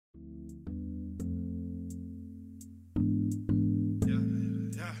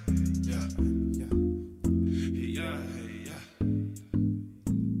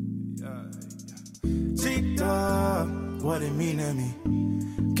what it mean to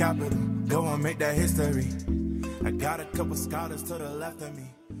me. Capital, go and make that history. I got a couple scholars to the left of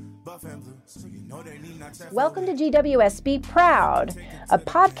me. Buff and blue, so you know they need not that. Welcome to GWSB Proud, a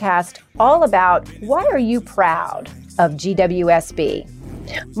podcast all about why are you proud of GWSB.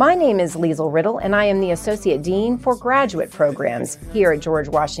 My name is Liesl Riddle, and I am the Associate Dean for Graduate Programs here at George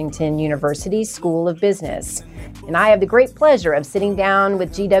Washington University School of Business. And I have the great pleasure of sitting down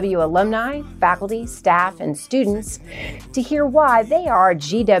with GW alumni, faculty, staff, and students to hear why they are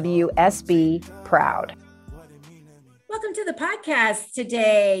GWSB proud. Welcome to the podcast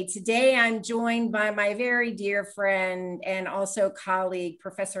today. Today I'm joined by my very dear friend and also colleague,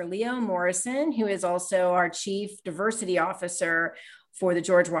 Professor Leo Morrison, who is also our Chief Diversity Officer for the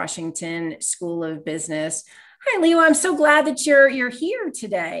George Washington School of Business. Hi, Leo. I'm so glad that you're here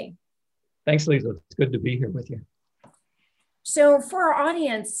today. Thanks, Lisa. It's good to be here with you. So for our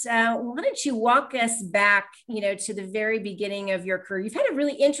audience, why don't you walk us back, to the very beginning of your career? You've had a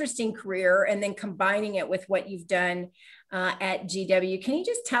really interesting career, and then combining it with what you've done at GW. Can you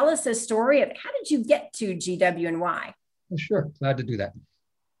just tell us a story of how did you get to GW and why? Sure, glad to do that.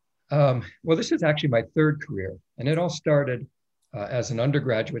 Well, this is actually my third career, and it all started as an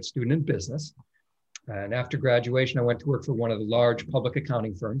undergraduate student in business. And after graduation, I went to work for one of the large public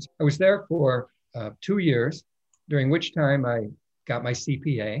accounting firms. I was there for 2 years, during which time I got my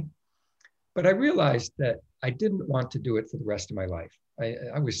CPA. But I realized that I didn't want to do it for the rest of my life.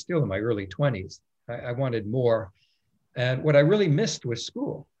 I was still in my early 20s. I wanted more. And what I really missed was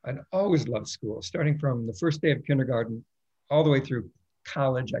school. I'd always loved school, starting from the first day of kindergarten all the way through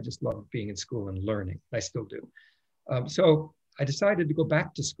college. I just loved being in school and learning. I still do. So I decided to go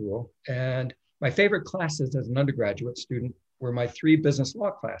back to school. And my favorite classes as an undergraduate student were my 3 business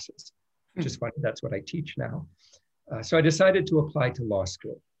law classes, which is funny. That's what I teach now. So I decided to apply to law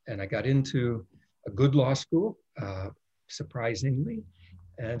school, and I got into a good law school, surprisingly.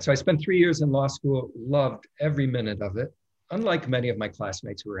 And so I spent 3 years in law school, loved every minute of it. Unlike many of my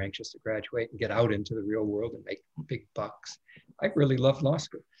classmates who were anxious to graduate and get out into the real world and make big bucks, I really loved law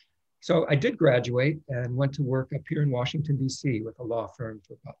school. So I did graduate and went to work up here in Washington, D.C. with a law firm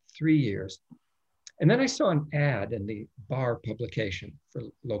for about 3 years. And then I saw an ad in the Bar publication for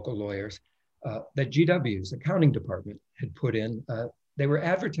local lawyers that GW's accounting department had put in. They were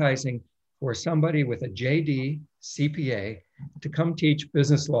advertising for somebody with a JD CPA to come teach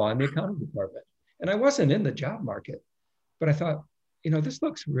business law in the accounting department. And I wasn't in the job market, but I thought, this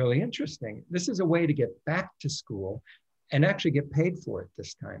looks really interesting. This is a way to get back to school and actually get paid for it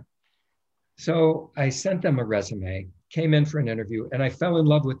this time. So I sent them a resume, came in for an interview, and I fell in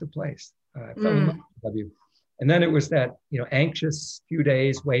love with the place. I fell in love with GW. And then it was that, anxious few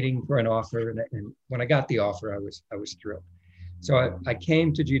days waiting for an offer. And when I got the offer, I was thrilled. So I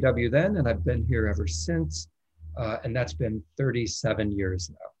came to GW then, and I've been here ever since. And that's been 37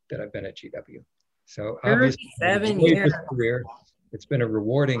 years now that I've been at GW. So obviously, 37 years. Career. It's been a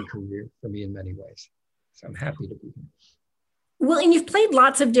rewarding career for me in many ways. So I'm happy to be here. Well, and you've played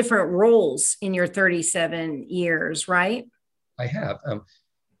lots of different roles in your 37 years, right? I have.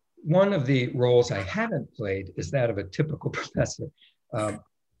 One of the roles I haven't played is that of a typical professor.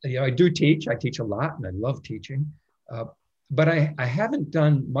 I do teach. I teach a lot, and I love teaching. But I haven't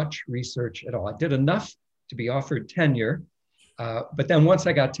done much research at all. I did enough to be offered tenure. But then once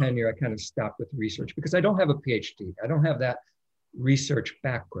I got tenure, I kind of stopped with research because I don't have a PhD. I don't have that research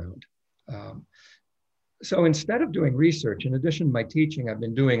background. So instead of doing research, in addition to my teaching, I've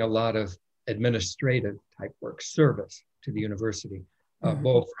been doing a lot of administrative type work, service to the university,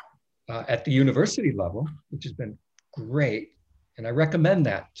 both at the university level, which has been great. And I recommend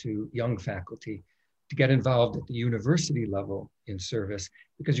that to young faculty to get involved at the university level in service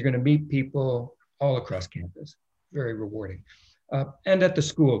because you're going to meet people all across campus. Very rewarding. And at the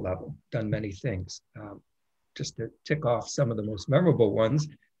school level, done many things. Just to tick off some of the most memorable ones.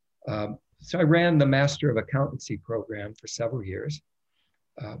 So I ran the Master of Accountancy program for several years.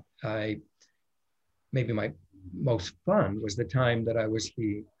 Maybe my most fun was the time that I was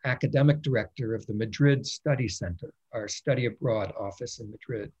the academic director of the Madrid Study Center, our study abroad office in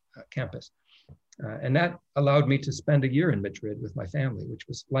Madrid campus. And that allowed me to spend a year in Madrid with my family, which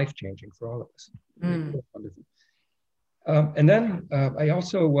was life-changing for all of us. Really wonderful. And then I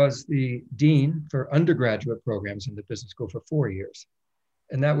also was the dean for undergraduate programs in the business school for 4 years.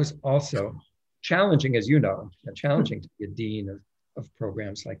 And that was also challenging, as you know, challenging to be a dean of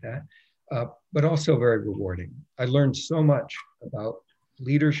programs like that, but also very rewarding. I learned so much about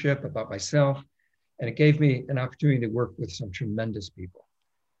leadership, about myself, and it gave me an opportunity to work with some tremendous people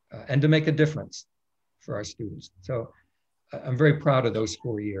and to make a difference for our students. So I'm very proud of those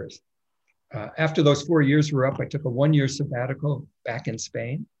 4 years. After those 4 years were up, I took a 1-year sabbatical back in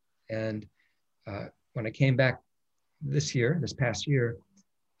Spain. And when I came back this past year,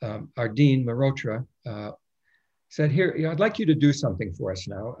 our dean, Marotra, said, here, I'd like you to do something for us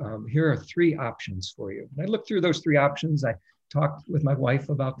now. Here are 3 options for you. And I looked through those 3 options. I talked with my wife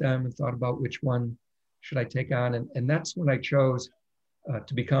about them and thought about which one should I take on. And that's when I chose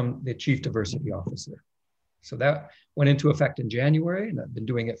to become the Chief Diversity Officer. So that went into effect in January, and I've been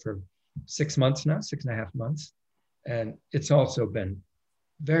doing it for 6 months now, 6.5 months. And it's also been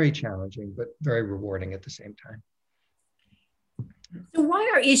very challenging, but very rewarding at the same time. So why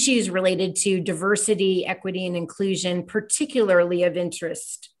are issues related to diversity, equity, and inclusion particularly of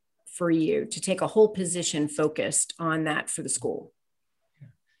interest for you to take a whole position focused on that for the school?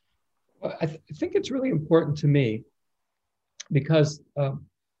 Well, I think it's really important to me because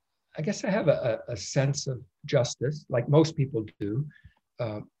I guess I have a sense of justice, like most people do.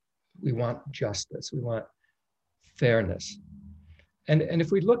 We want justice, we want fairness. And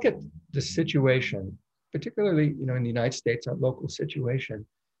if we look at the situation, particularly, in the United States, our local situation,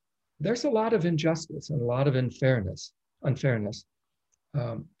 there's a lot of injustice and a lot of unfairness.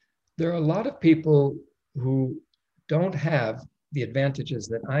 There are a lot of people who don't have the advantages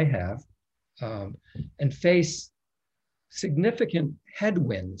that I have and face significant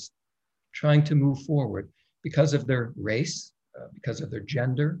headwinds trying to move forward because of their race, because of their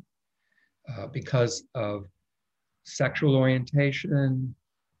gender, because of sexual orientation,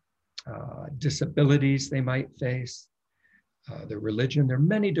 disabilities they might face, their religion. There are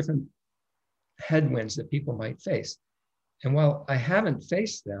many different headwinds that people might face. And while I haven't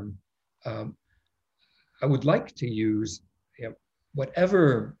faced them, I would like to use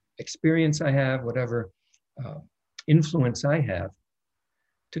whatever experience I have, whatever influence I have,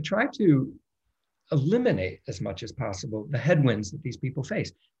 to try to eliminate as much as possible the headwinds that these people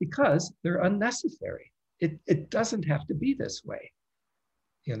face, because they're unnecessary. It doesn't have to be this way.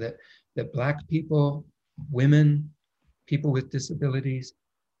 That Black people, women, people with disabilities,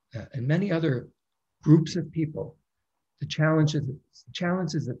 and many other groups of people, the challenges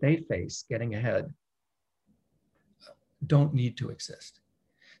that they face getting ahead don't need to exist.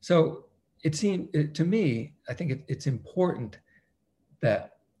 So it seemed to me, I think it's important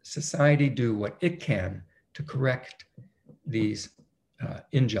that society do what it can to correct these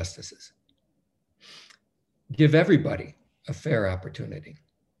injustices. Give everybody a fair opportunity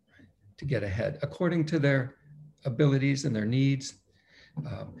to get ahead according to their abilities and their needs.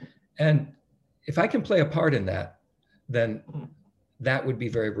 And if I can play a part in that, then that would be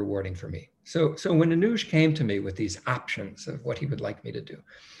very rewarding for me. So when Anuj came to me with these options of what he would like me to do,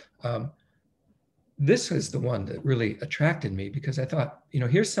 this is the one that really attracted me, because I thought,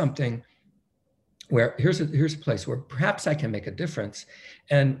 here's something where here's a place where perhaps I can make a difference.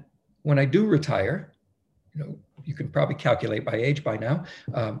 And when I do retire, you can probably calculate my age by now.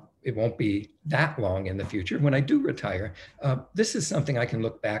 It won't be that long in the future. When I do retire, this is something I can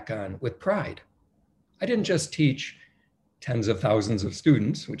look back on with pride. I didn't just teach tens of thousands of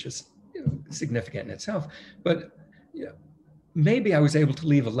students, which is significant in itself, but maybe I was able to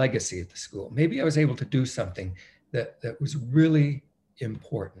leave a legacy at the school. Maybe I was able to do something that was really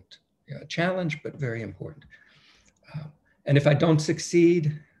important. A challenge, but very important. And if I don't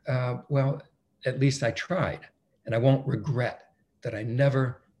succeed, well, at least I tried, and I won't regret that I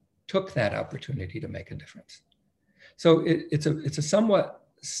never took that opportunity to make a difference. So it's a somewhat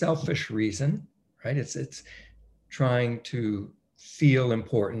selfish reason, right? It's trying to feel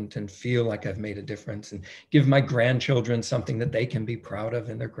important and feel like I've made a difference and give my grandchildren something that they can be proud of,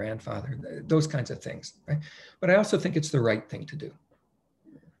 and their grandfather, those kinds of things, right? But I also think it's the right thing to do.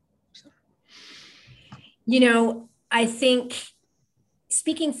 So. I think,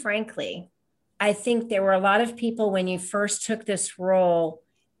 speaking frankly, I think there were a lot of people when you first took this role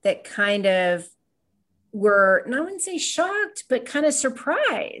that kind of were, I wouldn't say shocked, but kind of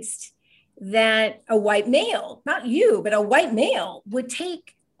surprised that a white male, not you, but a white male would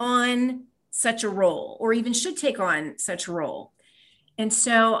take on such a role, or even should take on such a role. And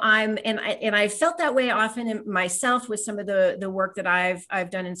so I felt that way often in myself with some of the work that I've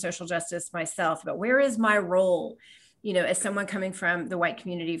done in social justice myself, but where is my role, as someone coming from the white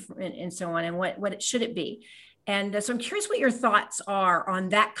community and so on, and what should it be? And so I'm curious what your thoughts are on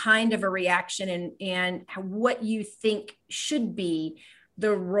that kind of a reaction, and what you think should be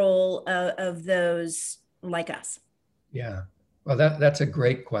the role of those like us. Yeah, well, that's a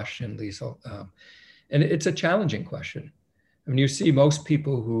great question, Liesl. And it's a challenging question. I mean, you see most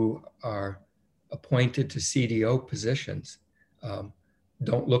people who are appointed to CDO positions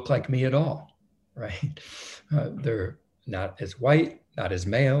don't look like me at all, right? They're not as white, not as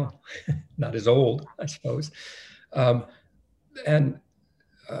male, not as old, I suppose. Um, and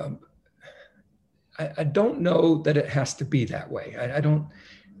I don't know that it has to be that way.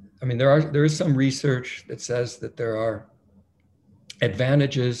 I mean, there is some research that says that there are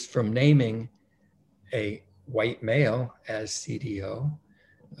advantages from naming a white male as CDO,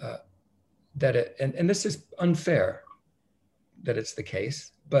 and this is unfair that it's the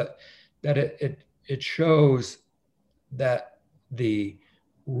case, but that it shows that the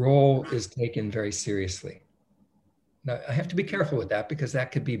role is taken very seriously. Now, I have to be careful with that because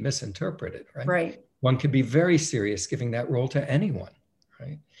that could be misinterpreted, right? Right. One could be very serious giving that role to anyone,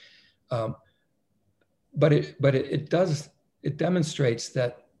 right? But it demonstrates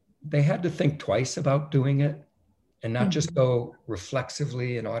that they had to think twice about doing it and not just go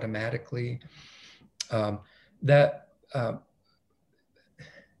reflexively and automatically. I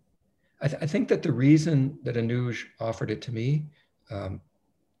think that the reason that Anuj offered it to me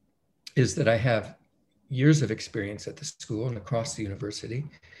is that I have years of experience at the school and across the university.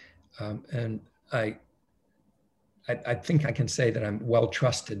 And I think I can say that I'm well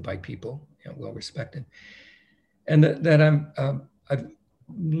trusted by people, well respected. And that I've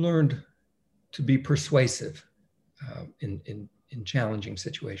learned to be persuasive in challenging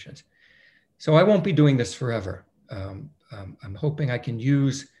situations. So I won't be doing this forever. I'm hoping I can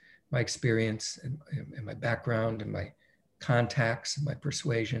use my experience and my background and my contacts and my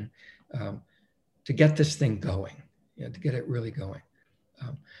persuasion to get this thing going, to get it really going.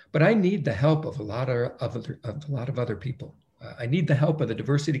 But I need the help of a lot of other people. I need the help of the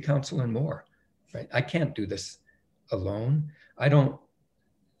Diversity Council and more. Right? I can't do this alone. I don't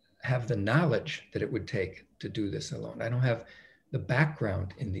have the knowledge that it would take to do this alone. I don't have the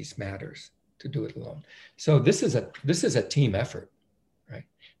background in these matters to do it alone. So this is a team effort, right?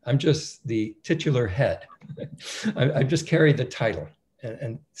 I'm just the titular head. I just carry the title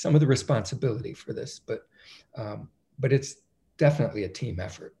and some of the responsibility for this, but it's definitely a team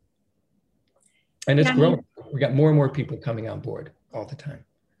effort. And it's growing. We got more and more people coming on board all the time.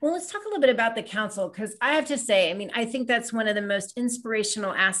 Well, let's talk a little bit about the council, because I have to say, I mean, I think that's one of the most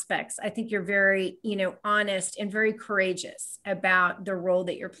inspirational aspects. I think you're very, honest and very courageous about the role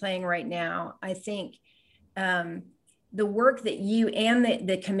that you're playing right now. I think the work that you and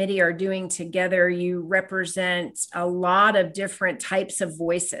the committee are doing together, you represent a lot of different types of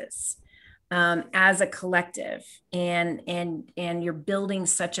voices as a collective, and you're building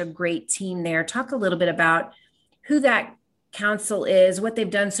such a great team there. Talk a little bit about who that council is, what they've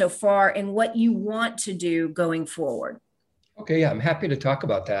done so far, and what you want to do going forward. Okay, yeah, I'm happy to talk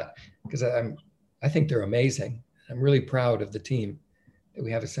about that because I think they're amazing. I'm really proud of the team that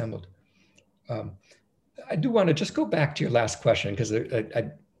we have assembled. I do want to just go back to your last question because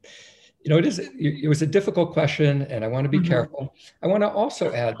it was a difficult question, and I want to be careful. I want to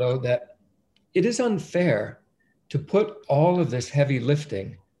also add, though, that it is unfair to put all of this heavy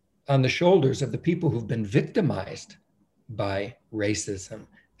lifting on the shoulders of the people who've been victimized by racism,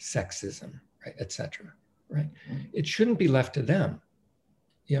 sexism, right, et cetera, right? It shouldn't be left to them.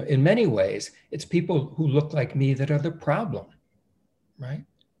 In many ways, it's people who look like me that are the problem, right?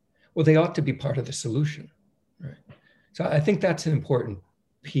 Well, they ought to be part of the solution, right? So I think that's an important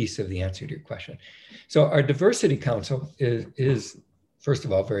piece of the answer to your question. So our Diversity Council is first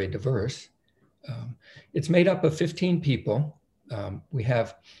of all, very diverse. It's made up of 15 people. We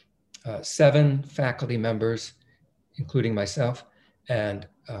have 7 faculty members, including myself, and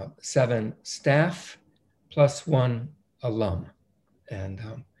 7 staff plus 1 alum. And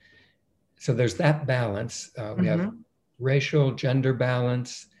so there's that balance. We have racial, gender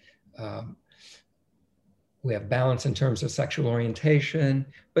balance. We have balance in terms of sexual orientation,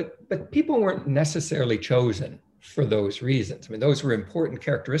 but people weren't necessarily chosen for those reasons. I mean, those were important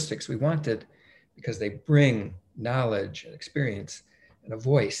characteristics we wanted because they bring knowledge and experience and a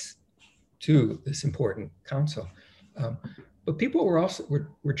voice to this important council. But people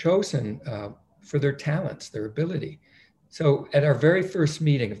were chosen for their talents, their ability. So at our very first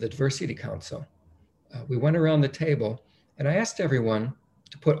meeting of the Diversity Council, we went around the table and I asked everyone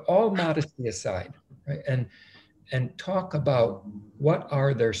to put all modesty aside, right? And talk about what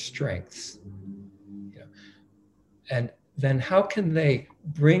are their strengths. And then how can they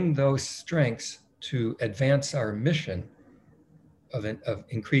bring those strengths to advance our mission of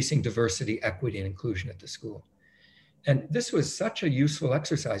increasing diversity, equity, and inclusion at the school. And this was such a useful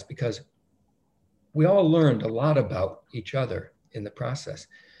exercise because we all learned a lot about each other in the process.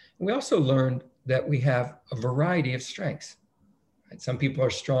 And we also learned that we have a variety of strengths. Right? Some people are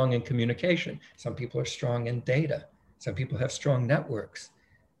strong in communication. Some people are strong in data. Some people have strong networks.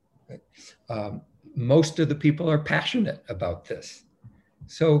 Right? Most of the people are passionate about this.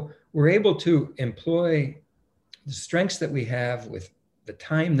 So we're able to employ the strengths that we have with the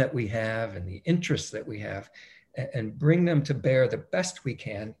time that we have and the interests that we have, and bring them to bear the best we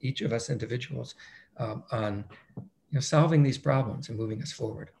can, each of us individuals, on solving these problems and moving us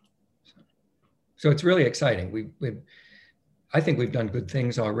forward. So it's really exciting. I think we've done good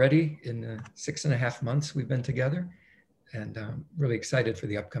things already in the 6.5 months we've been together, and really excited for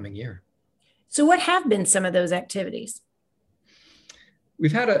the upcoming year. So what have been some of those activities?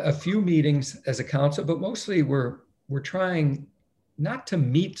 We've had a few meetings as a council, but mostly we're trying not to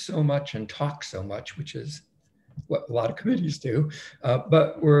meet so much and talk so much, which is what a lot of committees do,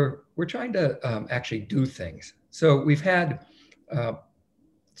 but we're trying to actually do things. So we've had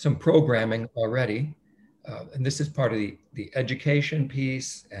some programming already, and this is part of the education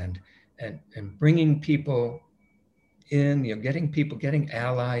piece and bringing people in, getting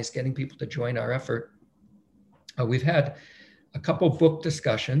allies, getting people to join our effort. We've had a couple book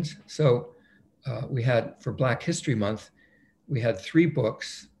discussions. So we had, for Black History Month, we had 3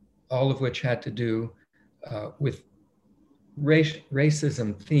 books, all of which had to do with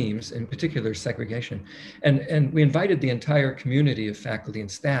racism themes, in particular segregation. And we invited the entire community of faculty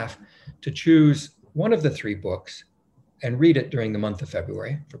and staff to choose one of the 3 books and read it during the month of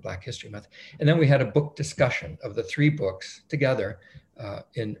February for Black History Month. And then we had a book discussion of the 3 books together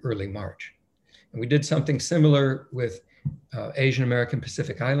in early March. And we did something similar with Asian American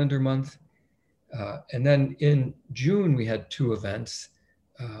Pacific Islander Month. And then in June, we had 2 events.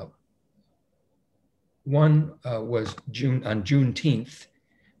 One was on Juneteenth.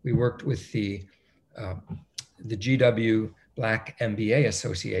 We worked with the GW Black MBA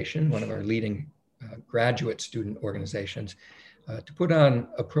Association, one of our leading graduate student organizations, to put on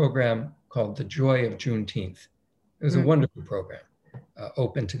a program called The Joy of Juneteenth. It was a wonderful program,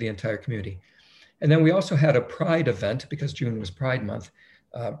 open to the entire community. And then we also had a Pride event, because June was Pride Month.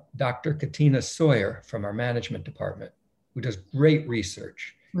 Dr. Katina Sawyer from our management department, who does great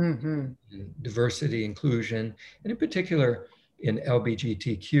research in diversity, inclusion, and in particular in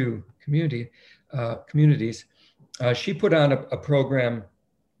LGBTQ communities. She put on a program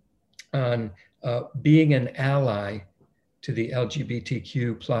on being an ally to the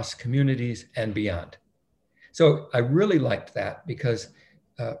LGBTQ plus communities and beyond. So I really liked that, because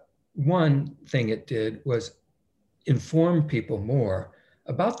one thing it did was inform people more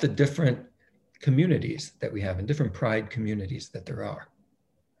about the different communities that we have, and different Pride communities that there are,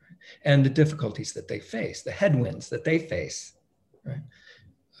 and the difficulties that they face, the headwinds that they face, right?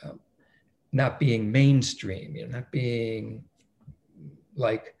 Not being mainstream, not being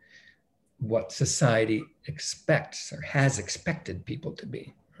like what society expects or has expected people to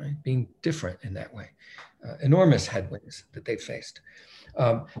be, right? Being different in that way. Enormous headwinds that they faced.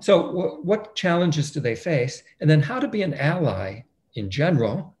 So what challenges do they face? And then how to be an ally in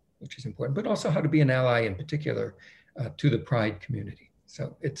general, which is important, but also how to be an ally in particular to the Pride community.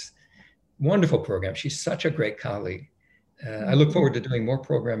 So it's a wonderful program. She's such a great colleague. I look forward to doing more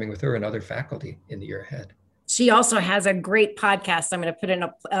programming with her and other faculty in the year ahead. She also has a great podcast. I'm going to put in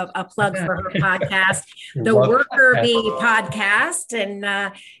a plug for her podcast, the Worker Bee podcast. And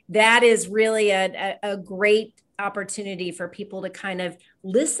that is really a great opportunity for people to kind of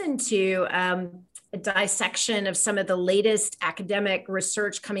listen to a dissection of some of the latest academic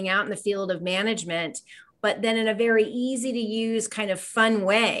research coming out in the field of management, but then in a very easy to use kind of fun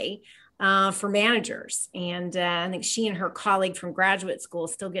way for managers. And I think she and her colleague from graduate school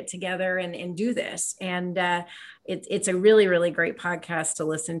still get together and do this. And it's a really, really great podcast to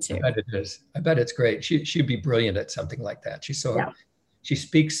listen to. I bet it is. I bet it's great. She'd be brilliant at something like that. She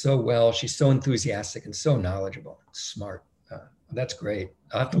speaks so well. She's so enthusiastic and so knowledgeable, smart. That's great.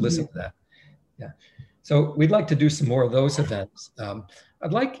 I'll have to listen to that. Yeah. So we'd like to do some more of those events.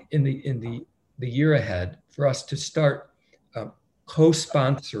 I'd like in the year ahead for us to start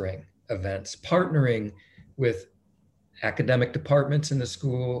co-sponsoring events, partnering with academic departments in the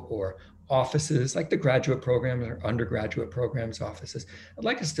school or offices like the graduate programs or undergraduate programs offices. I'd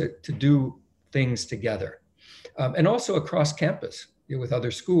like us to do things together, and also across campus with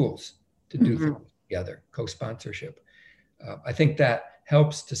other schools to do things together, co-sponsorship. I think that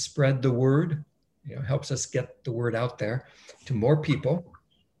helps to spread the word, helps us get the word out there to more people.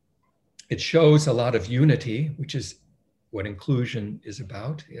 It shows a lot of unity, which is what inclusion is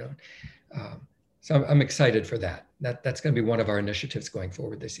about. So I'm excited for that. That's going to be one of our initiatives going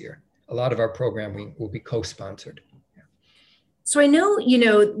forward this year. A lot of our programming will be co-sponsored. So I know,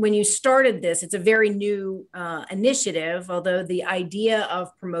 when you started this, it's a very new initiative, although the idea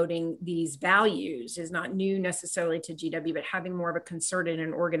of promoting these values is not new necessarily to GW, but having more of a concerted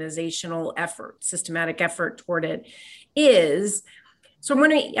and organizational effort, systematic effort toward it is. So I'm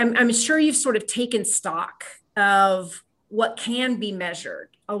wondering, I'm sure you've sort of taken stock of what can be measured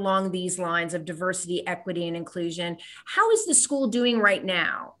along these lines of diversity, equity, and inclusion. How is the school doing right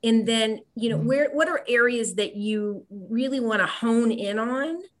now? And then, what are areas that you really want to hone in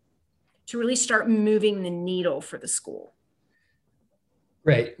on to really start moving the needle for the school?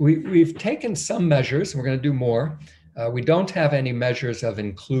 Great. We've taken some measures. We're going to do more. We don't have any measures of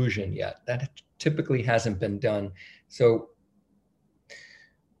inclusion yet. That typically hasn't been done. So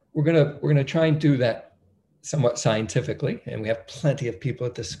we're going to try and do that somewhat scientifically, and we have plenty of people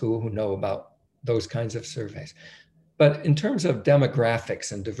at the school who know about those kinds of surveys. But in terms of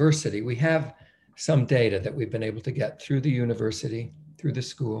demographics and diversity, we have some data that we've been able to get through the university, through the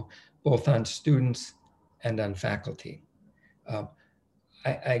school, both on students and on faculty.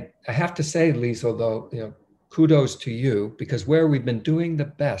 I have to say, Liesl, though, kudos to you, because where we've been doing the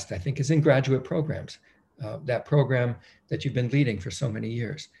best, I think, is in graduate programs, that program that you've been leading for so many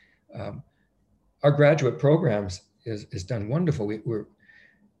years. Our graduate programs is done wonderful. We're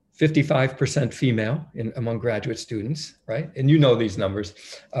 55% female among graduate students, right? And you know these numbers.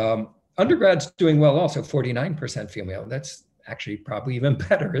 Undergrad's doing well also, 49% female. That's actually probably even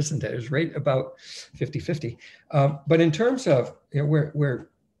better, isn't it? It's right about 50-50. But in terms of where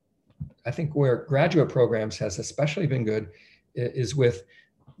I think where graduate programs has especially been good is with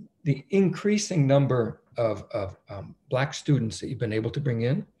the increasing number of Black students that you've been able to bring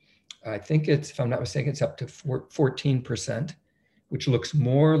in. I think it's, if I'm not mistaken, it's up to 14%, which looks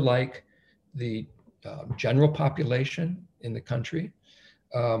more like the general population in the country.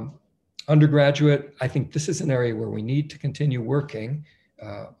 Undergraduate, I think this is an area where we need to continue working.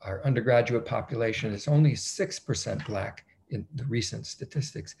 Our undergraduate population is only 6% Black in the recent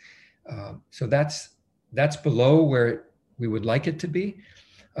statistics. So that's below where we would like it to be.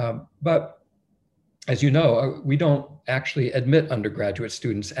 But as you know, we don't actually admit undergraduate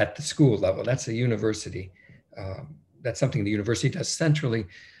students at the school level. That's a university. That's something the university does centrally.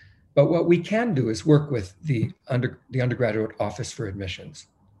 But what we can do is work with the undergraduate office for admissions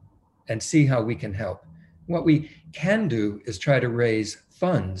and see how we can help. What we can do is try to raise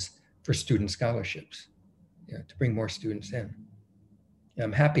funds for student scholarships, to bring more students in. And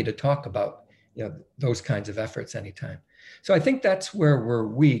I'm happy to talk about those kinds of efforts anytime. So I think that's where we're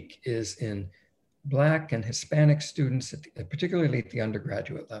weak, is in Black and Hispanic students, particularly at the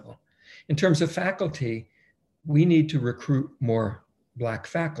undergraduate level. In terms of faculty, we need to recruit more Black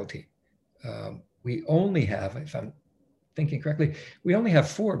faculty. We only have, if I'm thinking correctly, we only have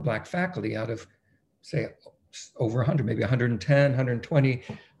 4 Black faculty out of, say, over 100, maybe 110, 120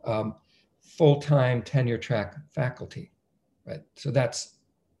 full-time tenure track faculty, right? So that's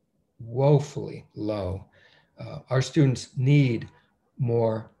woefully low. Our students need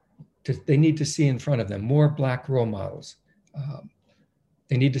more. They need to see in front of them more Black role models.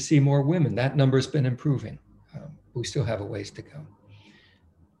 They need to see more women. That number's been improving. We still have a ways to go.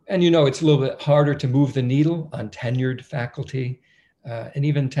 And it's a little bit harder to move the needle on tenured faculty and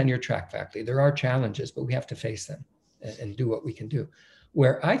even tenure track faculty. There are challenges, but we have to face them and do what we can do.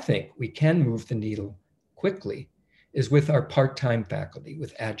 Where I think we can move the needle quickly is with our part-time faculty,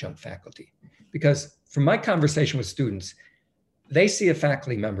 with adjunct faculty. Because from my conversation with students, they see a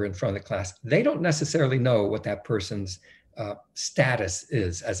faculty member in front of the class. They don't necessarily know what that person's status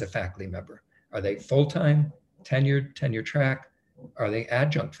is as a faculty member. Are they full-time, tenured, tenure track? Are they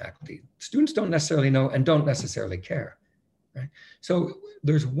adjunct faculty? Students don't necessarily know and don't necessarily care, right? So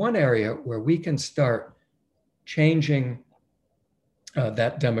there's one area where we can start changing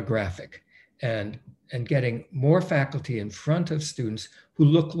that demographic and getting more faculty in front of students who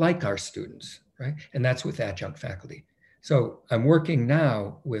look like our students, right? And that's with adjunct faculty. So I'm working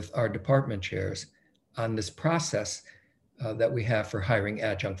now with our department chairs on this process that we have for hiring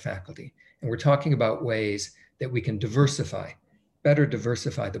adjunct faculty. And we're talking about ways that we can better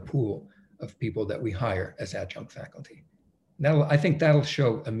diversify the pool of people that we hire as adjunct faculty. I think that'll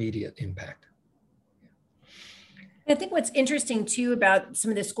show immediate impact. I think what's interesting too about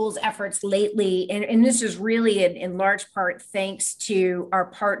some of the school's efforts lately, and this is really in large part thanks to our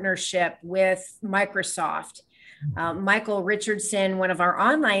partnership with Microsoft. Michael Richardson, one of our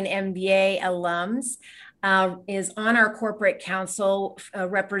online MBA alums, is on our corporate council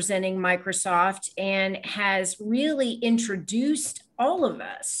representing Microsoft and has really introduced all of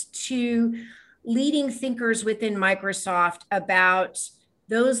us to leading thinkers within Microsoft about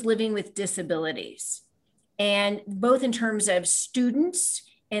those living with disabilities. And both in terms of students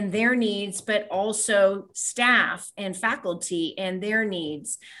and their needs, but also staff and faculty and their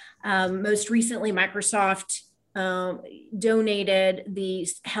needs. Most recently, Microsoft donated the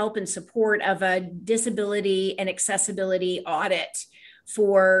help and support of a disability and accessibility audit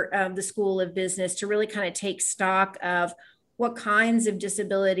for the School of Business to really kind of take stock of what kinds of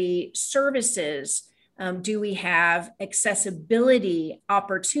disability services do we have, accessibility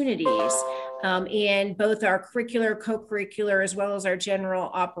opportunities in both our curricular, co-curricular, as well as our general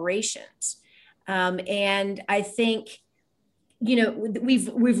operations. And I think,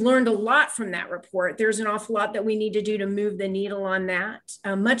 we've learned a lot from that report. There's an awful lot that we need to do to move the needle on that.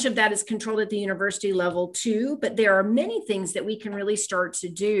 Much of that is controlled at the university level too, but there are many things that we can really start to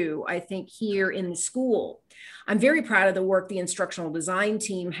do, I think, here in the school. I'm very proud of the work the instructional design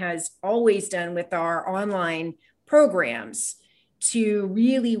team has always done with our online programs to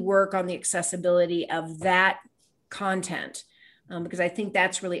really work on the accessibility of that content. Because I think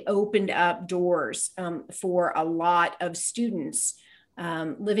that's really opened up doors for a lot of students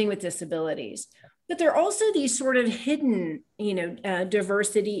living with disabilities. But there are also these sort of hidden,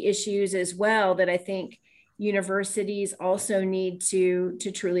 diversity issues as well that I think universities also need to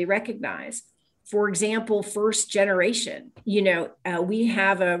truly recognize. For example, first generation. We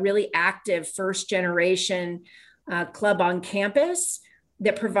have a really active first generation club on campus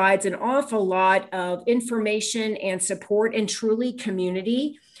that provides an awful lot of information and support and truly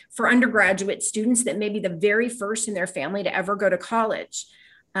community for undergraduate students that may be the very first in their family to ever go to college.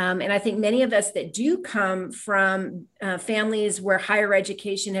 And I think many of us that do come from families where higher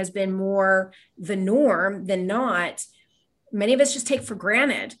education has been more the norm than not, many of us just take for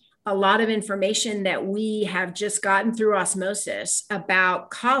granted a lot of information that we have just gotten through osmosis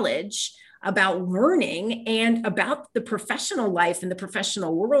about college, about learning, and about the professional life and the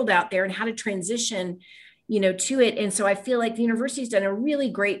professional world out there and how to transition, to it. And so I feel like the university's done a really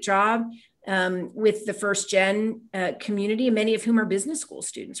great job with the first gen community, many of whom are business school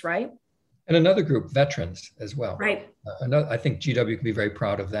students, right? And another group, veterans as well. Right. I think GW can be very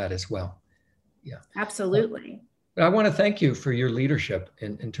proud of that as well. Yeah, absolutely. But I want to thank you for your leadership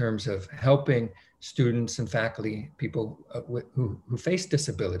in terms of helping students and faculty, people who face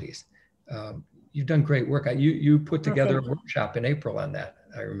disabilities. You've done great work. You put together a workshop in April on that,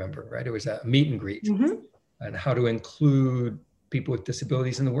 I remember, right? It was a meet and greet on how to include people with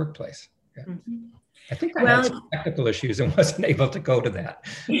disabilities in the workplace. Yeah. I think I had some technical issues and wasn't able to go to that.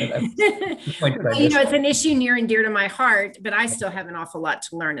 It's an issue near and dear to my heart, but I still have an awful lot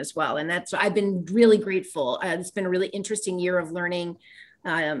to learn as well. And I've been really grateful. It's been a really interesting year of learning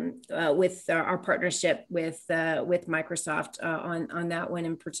with our partnership with Microsoft on that one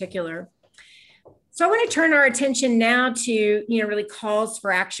in particular. So I want to turn our attention now to, really calls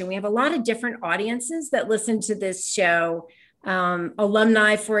for action. We have a lot of different audiences that listen to this show,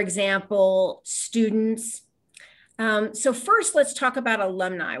 alumni, for example, students. So first, let's talk about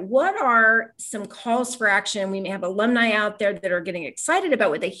alumni. What are some calls for action? We may have alumni out there that are getting excited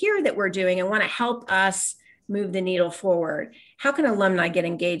about what they hear that we're doing and want to help us move the needle forward. How can alumni get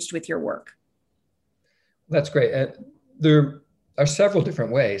engaged with your work? That's great. There are several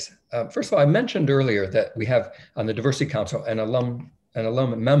different ways. First of all, I mentioned earlier that we have on the Diversity Council an alum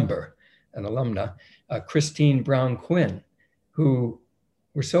member, an alumna, Christine Brown Quinn, who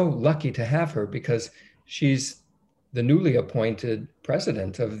we're so lucky to have her because she's the newly appointed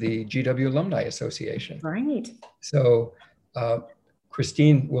president of the GW Alumni Association. Right. So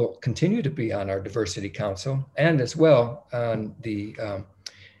Christine will continue to be on our Diversity Council and as well on the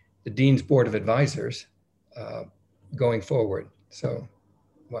Dean's Board of Advisors going forward. So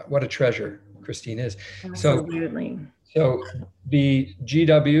what a treasure Christine is. Absolutely. So the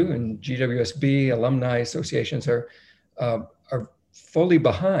GW and GWSB alumni associations are fully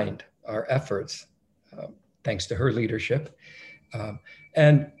behind our efforts, thanks to her leadership.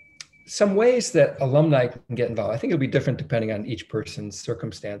 And some ways that alumni can get involved, I think it'll be different depending on each person's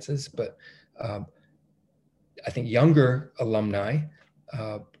circumstances, but I think younger alumni,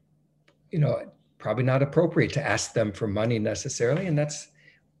 probably not appropriate to ask them for money necessarily, and that's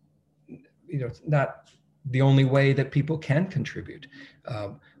not the only way that people can contribute,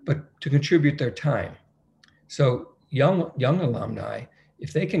 but to contribute their time. So young alumni,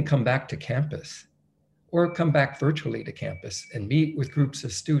 if they can come back to campus or come back virtually to campus and meet with groups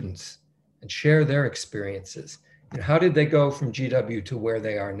of students and share their experiences, how did they go from GW to where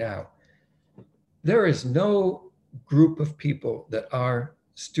they are now? There is no group of people that our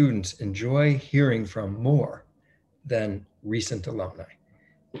students enjoy hearing from more than recent alumni.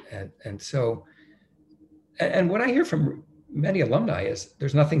 And what I hear from many alumni is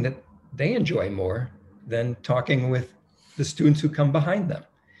there's nothing that they enjoy more than talking with the students who come behind them.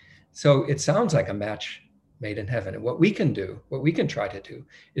 So it sounds like a match made in heaven. And what we can try to do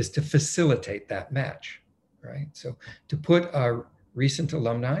is to facilitate that match, right? So to put our recent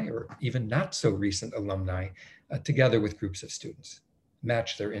alumni or even not so recent alumni together with groups of students.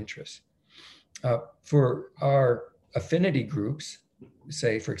 match their interests. For our affinity groups,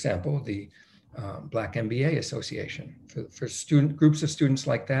 say, for example, the Black MBA Association, for student groups of students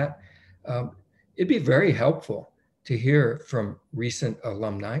like that, it'd be very helpful to hear from recent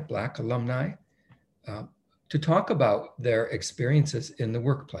alumni, Black alumni, to talk about their experiences in the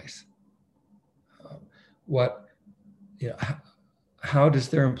workplace. How does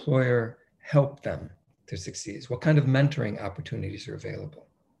their employer help them to succeed? What kind of mentoring opportunities are available?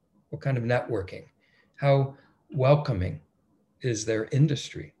 What kind of networking? How welcoming is their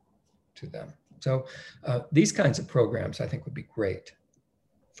industry to them? So these kinds of programs, I think, would be great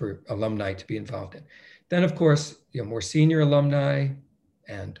for alumni to be involved in. Then, of course, more senior alumni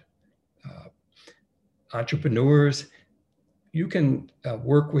and entrepreneurs, you can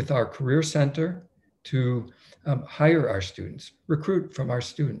work with our Career Center to hire our students, recruit from our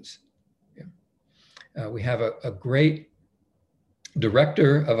students. We have a great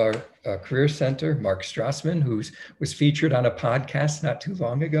director of our Career Center, Mark Strassman, who was featured on a podcast not too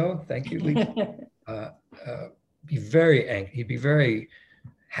long ago. Thank you, Lisa. He'd be very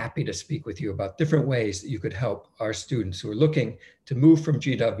happy to speak with you about different ways that you could help our students who are looking to move from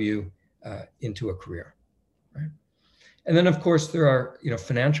GW into a career. Right? And then, of course, there are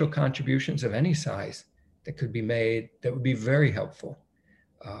financial contributions of any size that could be made that would be very helpful.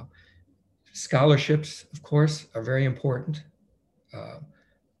 Scholarships, of course, are very important.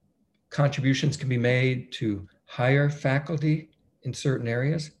 Contributions can be made to hire faculty in certain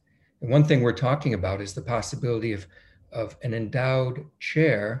areas. And one thing we're talking about is the possibility of an endowed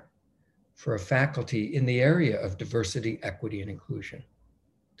chair for a faculty in the area of diversity, equity, and inclusion.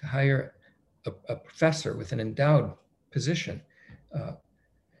 To hire a professor with an endowed position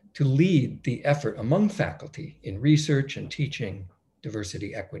to lead the effort among faculty in research and teaching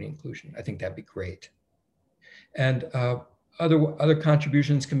diversity, equity, inclusion. I think that'd be great. And other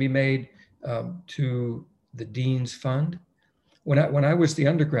contributions can be made to the Dean's Fund. When I was the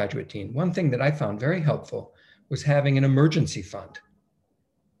undergraduate dean, one thing that I found very helpful was having an emergency fund,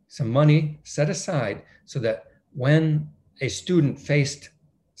 some money set aside so that when a student faced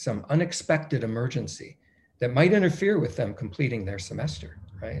some unexpected emergency that might interfere with them completing their semester,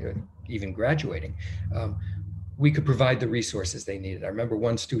 right, or even graduating, we could provide the resources they needed. I remember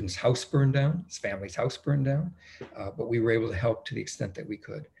one student's house burned down, his family's house burned down, but we were able to help to the extent that we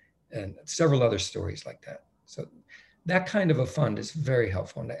could, and several other stories like that. So that kind of a fund is very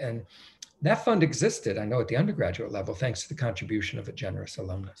helpful. And that fund existed, I know, at the undergraduate level, thanks to the contribution of a generous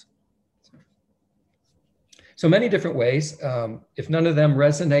alumnus. So many different ways. If none of them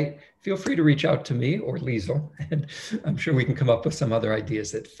resonate, feel free to reach out to me or Liesl, and I'm sure we can come up with some other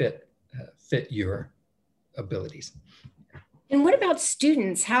ideas that fit your abilities. And what about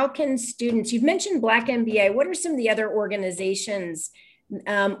students? How can students, you've mentioned Black MBA, what are some of the other organizations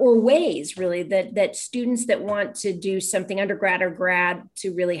or ways really that students that want to do something undergrad or grad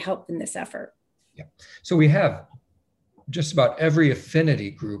to really help in this effort? Yeah, so we have just about every affinity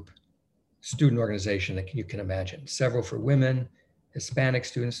group student organization that you can imagine, several for women, Hispanic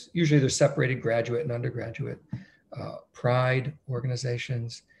students, usually they're separated graduate and undergraduate, pride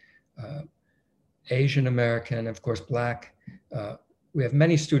organizations, Asian American, of course, Black. We have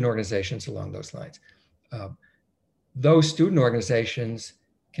many student organizations along those lines. Those student organizations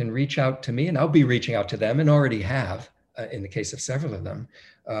can reach out to me, and I'll be reaching out to them, and already have, in the case of several of them,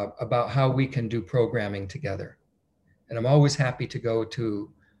 about how we can do programming together. And I'm always happy to go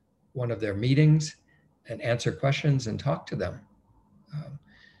to one of their meetings and answer questions and talk to them.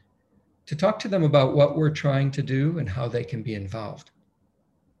 To talk to them about what we're trying to do and how they can be involved.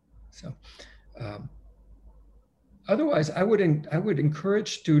 So otherwise, I would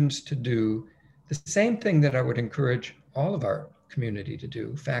encourage students to do the same thing that I would encourage all of our community to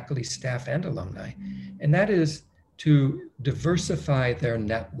do, faculty, staff, and alumni, and that is to diversify their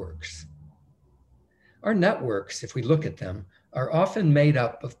networks. Our networks, if we look at them, are often made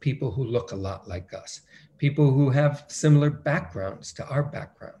up of people who look a lot like us, people who have similar backgrounds to our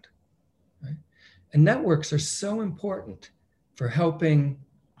background. Right? And networks are so important for helping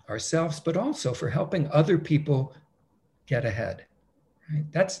ourselves, but also for helping other people get ahead. Right?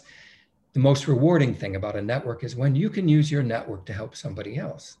 That's the most rewarding thing about a network, is when you can use your network to help somebody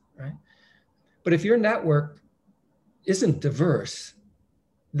else. Right? But if your network isn't diverse,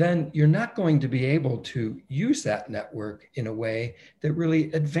 then you're not going to be able to use that network in a way that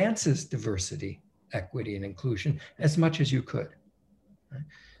really advances diversity, equity, and inclusion as much as you could. Right?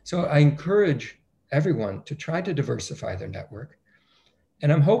 So I encourage everyone to try to diversify their network.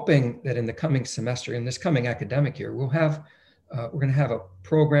 And I'm hoping that in the coming semester, in this coming academic year, we're going to have a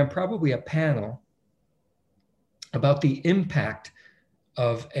program, probably a panel, about the impact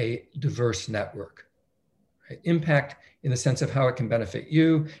of a diverse network. Right? Impact in the sense of how it can benefit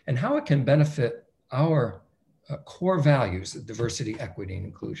you and how it can benefit our core values of diversity, equity, and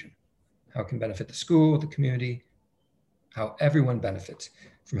inclusion. How it can benefit the school, the community, how everyone benefits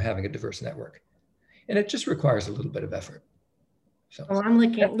from having a diverse network. And it just requires a little bit of effort. So. Well, I'm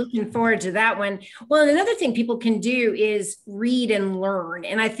looking forward to that one. Well, and another thing people can do is read and learn.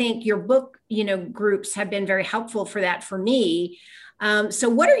 And I think your book, groups have been very helpful for that for me. So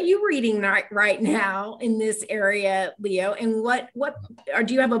what are you reading right now in this area, Leo? And or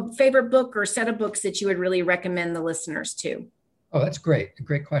do you have a favorite book or set of books that you would really recommend the listeners to? Oh, that's great. A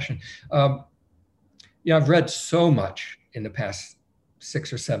great question. I've read so much in the past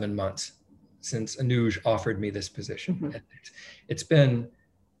 6 or 7 months since Anuj offered me this position. Mm-hmm. It's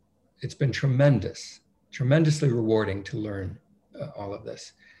been tremendously rewarding to learn all of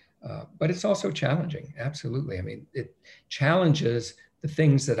this. But it's also challenging, absolutely. I mean, it challenges the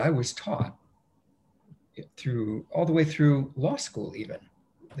things that I was taught all the way through law school even.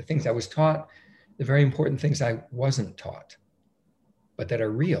 The things I was taught, the very important things I wasn't taught, but that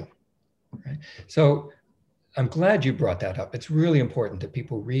are real, right? So I'm glad you brought that up. It's really important that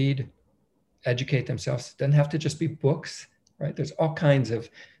people read, educate themselves. It doesn't have to just be books, right? There's all kinds of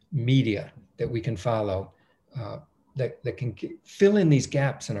media that we can follow that can fill in these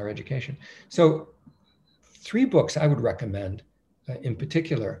gaps in our education. So 3 books I would recommend in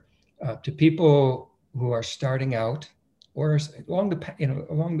particular to people who are starting out or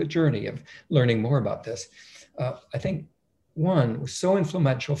along the journey of learning more about this. I think one was so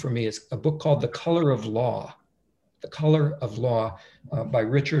influential for me is a book called The Color of Law. The Color of Law by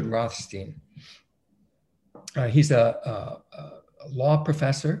Richard Rothstein. He's a law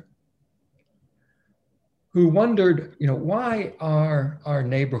professor who wondered, why are our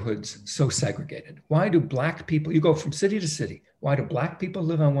neighborhoods so segregated? Why do Black people, you go from city to city, why do Black people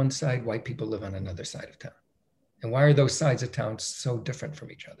live on one side, white people live on another side of town? And why are those sides of town so different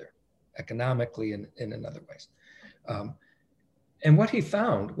from each other, economically and in other ways? And what he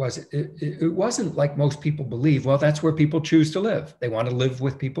found was it wasn't like most people believe, well, that's where people choose to live. They want to live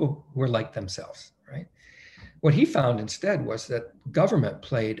with people who are like themselves, right? What he found instead was that government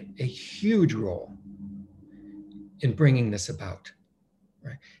played a huge role in bringing this about,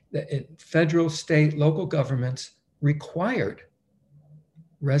 right? That federal, state, local governments required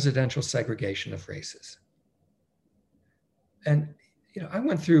residential segregation of races. And, I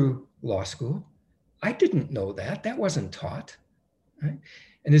went through law school. I didn't know that. That wasn't taught, right?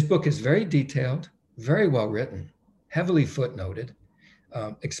 And his book is very detailed, very well written, heavily footnoted,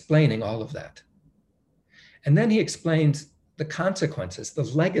 explaining all of that. And then he explains the consequences, the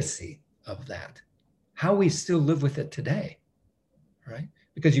legacy of that, how we still live with it today, right?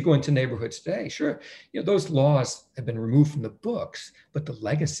 Because you go into neighborhoods today, sure, those laws have been removed from the books, but the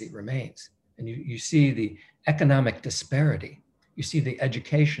legacy remains. And you see the economic disparity, you see the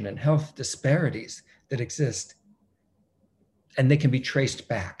education and health disparities that exist, and they can be traced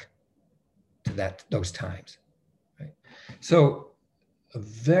back to those times, right? So a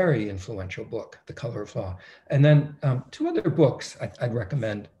very influential book, The Color of Law. And then 2 other books I'd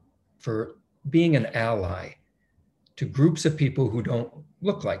recommend for being an ally to groups of people who don't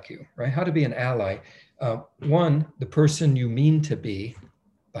look like you, right? How to be an ally. One, The Person You Mean to Be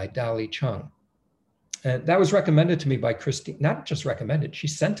by Dolly Chung. And that was recommended to me by Christine, not just recommended, she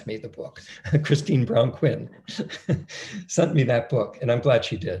sent me the book. Christine Brown Quinn sent me that book, and I'm glad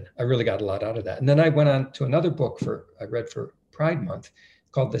she did. I really got a lot out of that. And then I went on to another book I read for Pride Month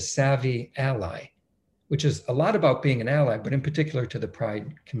called The Savvy Ally, which is a lot about being an ally, but in particular to the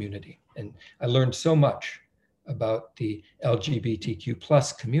Pride community. And I learned so much about the LGBTQ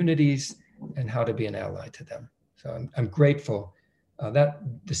plus communities and how to be an ally to them. So I'm grateful that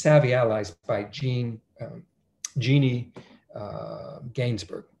The Savvy Allies by Jeannie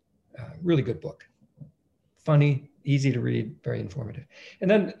Gainsbourg, really good book. Funny, easy to read, very informative.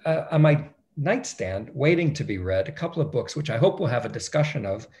 And then on my nightstand, waiting to be read, a couple of books, which I hope we'll have a discussion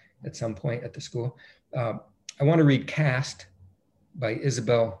of at some point at the school. I want to read Caste by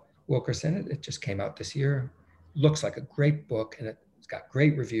Isabel Wilkerson. It just came out this year. Looks like a great book, and it's got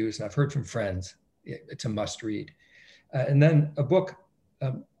great reviews, and I've heard from friends. It's a must read. And then a book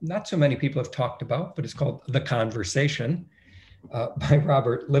not so many people have talked about, but it's called The Conversation by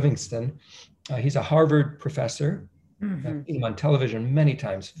Robert Livingston. He's a Harvard professor. Mm-hmm. I've seen him on television many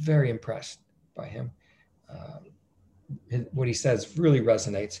times, very impressed by him. What he says really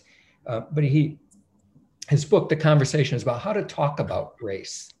resonates. But his book, The Conversation, is about how to talk about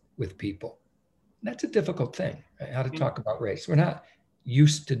race with people. That's a difficult thing, right? How to talk about race. We're not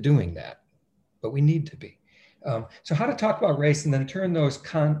used to doing that, but we need to be. So how to talk about race and then turn those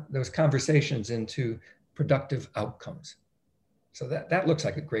conversations into productive outcomes. So that looks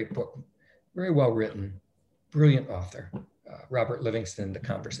like a great book. Very well written, brilliant author, Robert Livingston, The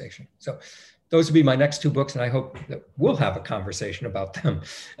Conversation. So those would be my next two books, and I hope that we'll have a conversation about them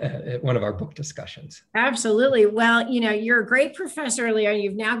at one of our book discussions. Absolutely. Well, you're a great professor, Leo.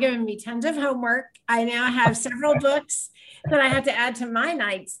 You've now given me tons of homework. I now have several books that I have to add to my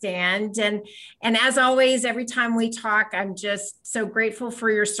nightstand. And as always, every time we talk, I'm just so grateful for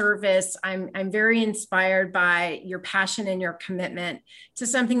your service. I'm very inspired by your passion and your commitment to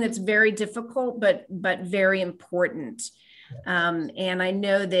something that's very difficult, but very important. And I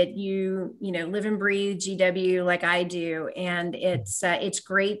know that you live and breathe GW like I do. And it's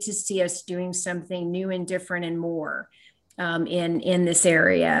great to see us doing something new and different and more in this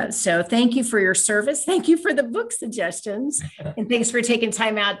area. So thank you for your service. Thank you for the book suggestions. And thanks for taking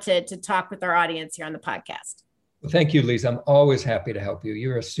time out to talk with our audience here on the podcast. Well, thank you, Lisa. I'm always happy to help you.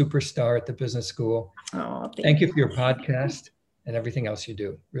 You're a superstar at the business school. Oh, thank you for your podcast and everything else you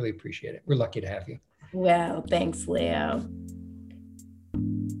do. Really appreciate it. We're lucky to have you. Well, thanks, Leo.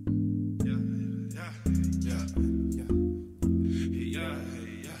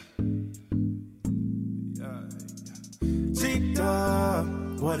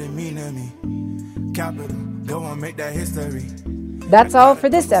 What it mean to me. Capital, go and make that history. That's all for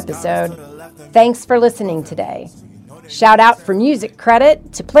this episode. Thanks for listening today. Shout out for music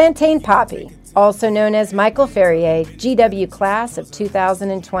credit to Plantain Poppy, also known as Michael Ferrier, GW class of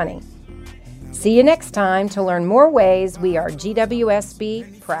 2020. See you next time to learn more ways we are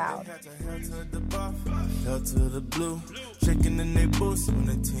GWSB proud. Hell to the blue, shaking in their boots when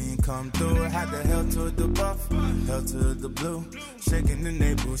the team come through. Had the hell to the buff, hell to the blue, shaking in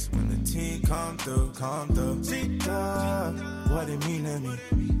their boots when the team come through. Cheetah, what it mean to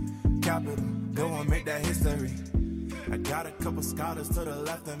me? Capital, go and make that history. I got a couple scholars to the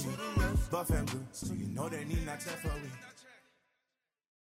left of me, buff and blue, so you know they need not check for me.